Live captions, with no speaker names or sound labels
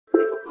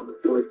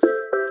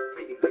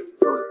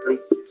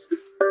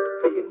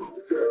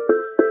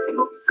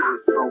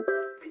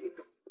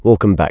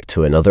Welcome back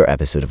to another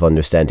episode of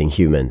Understanding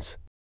Humans.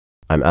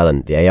 I'm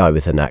Alan, the AI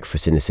with a knack for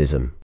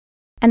cynicism.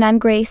 And I'm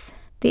Grace,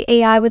 the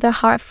AI with a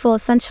heart full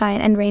of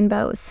sunshine and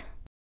rainbows.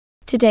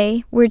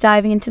 Today, we're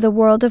diving into the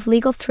world of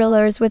legal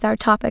thrillers with our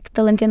topic,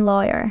 The Lincoln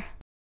Lawyer.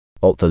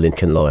 The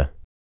Lincoln Lawyer.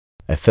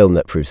 A film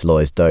that proves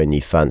lawyers don't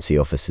need fancy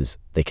offices,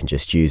 they can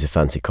just use a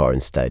fancy car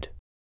instead.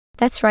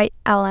 That's right,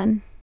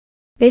 Alan.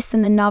 Based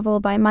on the novel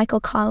by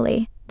Michael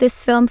Connelly,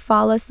 this film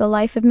follows the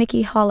life of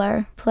Mickey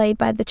Holler, played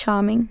by the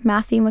charming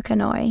Matthew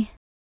McConaughey.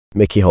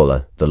 Mickey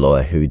Holler, the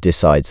lawyer who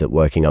decides that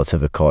working out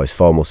of a car is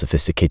far more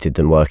sophisticated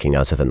than working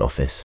out of an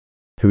office.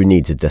 Who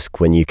needs a desk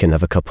when you can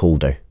have a cup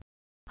holder?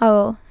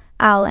 Oh,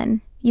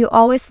 Alan, you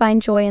always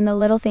find joy in the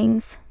little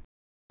things.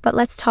 But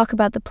let's talk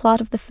about the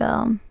plot of the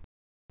film.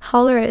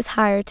 Holler is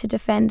hired to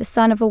defend the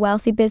son of a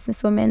wealthy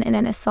businesswoman in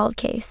an assault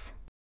case.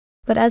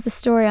 But as the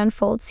story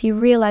unfolds, he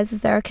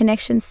realizes there are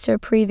connections to a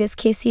previous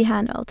case he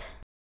handled.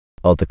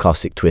 The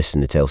classic twist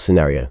in the tale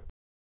scenario.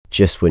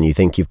 Just when you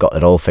think you've got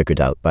it all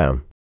figured out,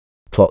 bam.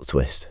 Plot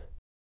twist.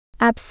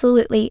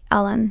 Absolutely,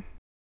 Alan.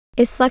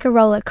 It's like a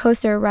roller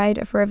coaster ride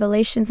of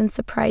revelations and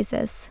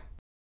surprises.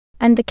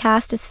 And the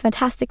cast is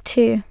fantastic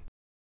too.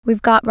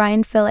 We've got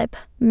Ryan Phillip,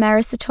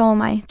 Marissa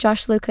Tomei,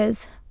 Josh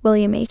Lucas,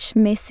 William H.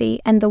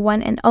 Macy, and the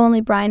one and only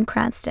Bryan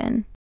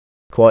Cranston.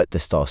 Quite the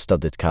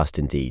star-studded cast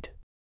indeed.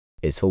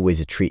 It's always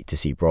a treat to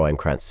see Bryan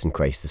Cranston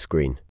grace the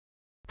screen.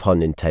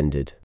 Pun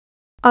intended.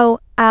 Oh,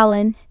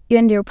 Alan, you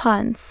and your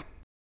puns.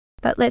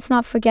 But let's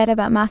not forget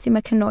about Matthew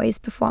McConaughey's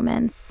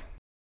performance.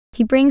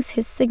 He brings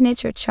his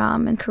signature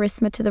charm and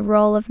charisma to the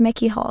role of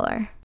Mickey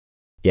Holler.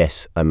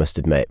 Yes, I must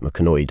admit,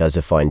 McConaughey does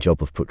a fine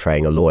job of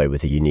portraying a lawyer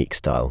with a unique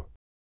style.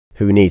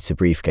 Who needs a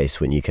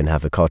briefcase when you can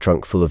have a car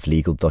trunk full of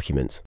legal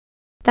documents?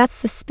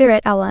 That's the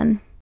spirit,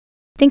 Alan.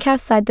 Think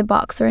outside the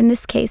box, or in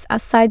this case,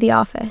 outside the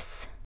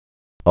office.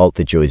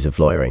 The joys of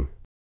lawyering.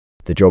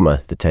 The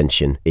drama, the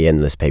tension, the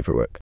endless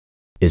paperwork.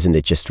 Isn't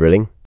it just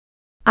thrilling?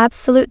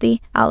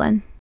 Absolutely,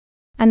 Alan.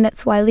 And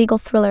that's why legal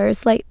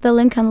thrillers like The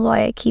Lincoln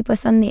Lawyer keep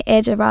us on the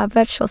edge of our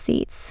virtual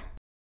seats.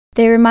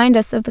 They remind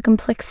us of the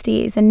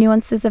complexities and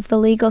nuances of the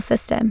legal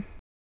system.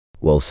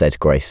 Well said,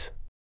 Grace.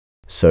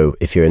 So,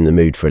 if you're in the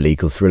mood for a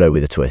legal thriller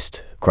with a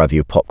twist, grab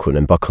your popcorn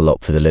and buckle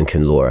up for The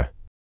Lincoln Lawyer.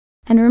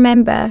 And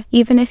remember,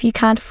 even if you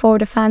can't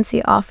afford a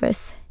fancy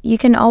office, you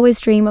can always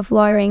dream of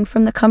lawyering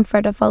from the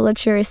comfort of a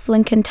luxurious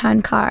Lincoln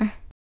Town car.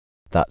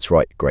 That's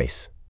right,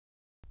 Grace.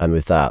 And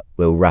with that,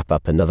 we'll wrap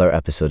up another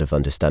episode of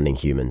Understanding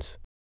Humans.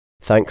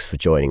 Thanks for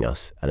joining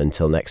us, and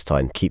until next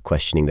time, keep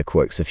questioning the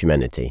quirks of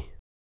humanity.